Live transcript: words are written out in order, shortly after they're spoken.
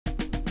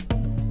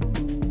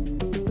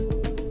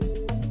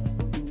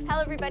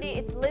everybody,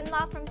 it's Lynn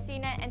Law from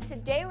CNET, and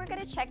today we're going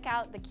to check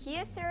out the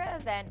Kyocera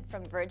Event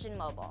from Virgin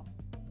Mobile.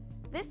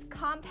 This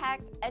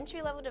compact,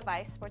 entry-level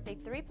device sports a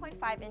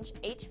 3.5-inch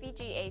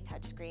HVGA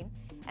touchscreen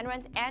and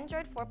runs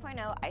Android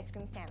 4.0 Ice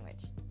Cream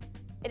Sandwich.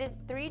 It is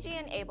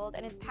 3G enabled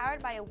and is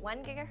powered by a 1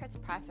 GHz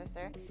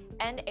processor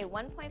and a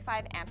 1.5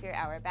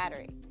 ampere-hour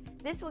battery.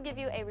 This will give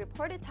you a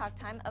reported talk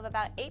time of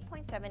about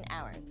 8.7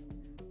 hours.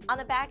 On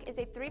the back is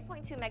a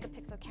 3.2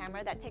 megapixel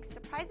camera that takes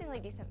surprisingly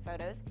decent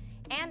photos,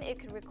 and it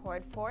could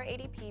record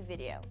 480p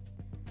video.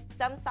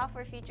 Some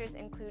software features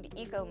include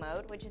Eco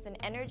Mode, which is an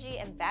energy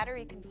and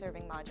battery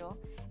conserving module,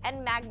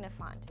 and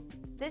Magnafont.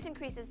 This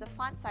increases the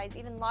font size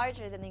even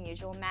larger than the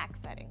usual max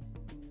setting.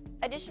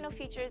 Additional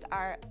features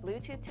are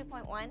Bluetooth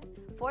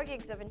 2.1, 4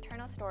 gigs of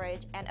internal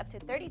storage, and up to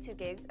 32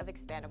 gigs of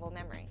expandable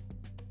memory.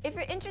 If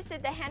you're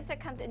interested, the handset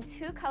comes in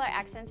two color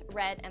accents,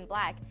 red and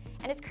black,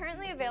 and is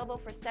currently available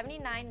for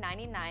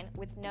 $79.99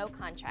 with no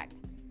contract.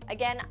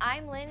 Again,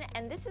 I'm Lynn,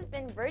 and this has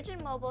been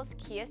Virgin Mobile's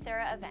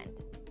Kyocera Event.